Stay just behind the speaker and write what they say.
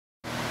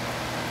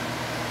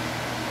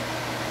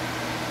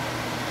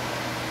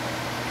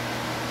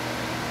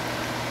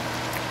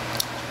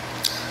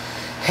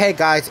Hey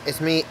guys,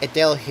 it's me,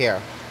 Adele here.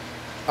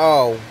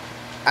 Oh,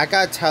 I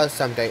gotta tell you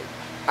something.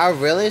 I'm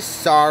really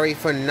sorry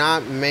for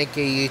not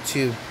making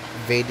YouTube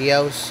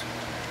videos.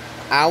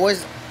 I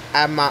was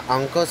at my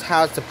uncle's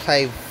house to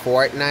play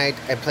Fortnite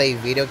and play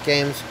video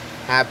games.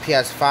 I have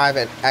PS5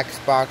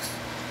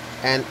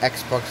 and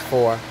Xbox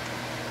 4.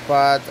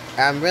 But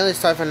I'm really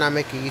sorry for not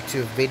making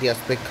YouTube videos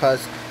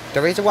because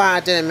the reason why I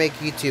didn't make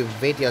YouTube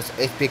videos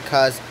is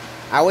because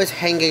I was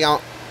hanging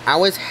out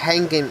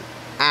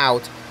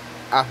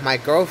of my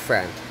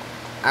girlfriend.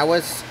 I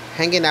was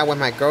hanging out with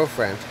my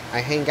girlfriend.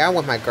 I hang out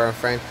with my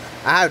girlfriend.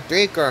 I have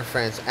 3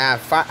 girlfriends. I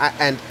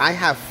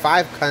have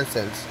 5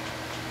 cousins.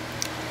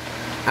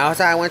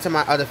 Also, I went to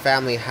my other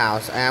family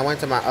house, and I went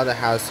to my other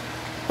house,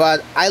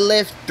 but I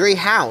live 3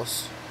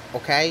 houses.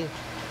 Okay,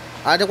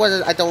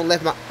 otherwise I don't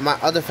live my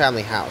other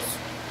family house.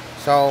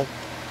 So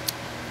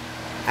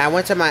I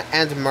went to my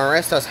aunt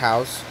Marissa's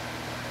house,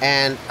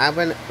 and I've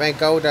been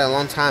go there a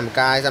long time,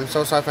 guys. I'm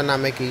so sorry for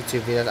not making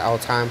YouTube videos all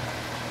the time.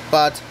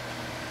 But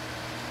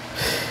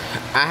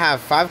I have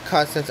 5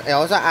 cousins, and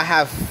also I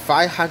have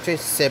 500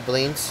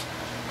 siblings,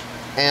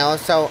 and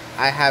also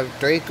I have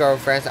 3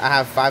 girlfriends. I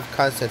have 5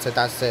 cousins, and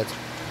that's it.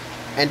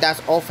 And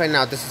that's all for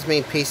now. This is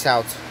me. Peace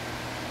out.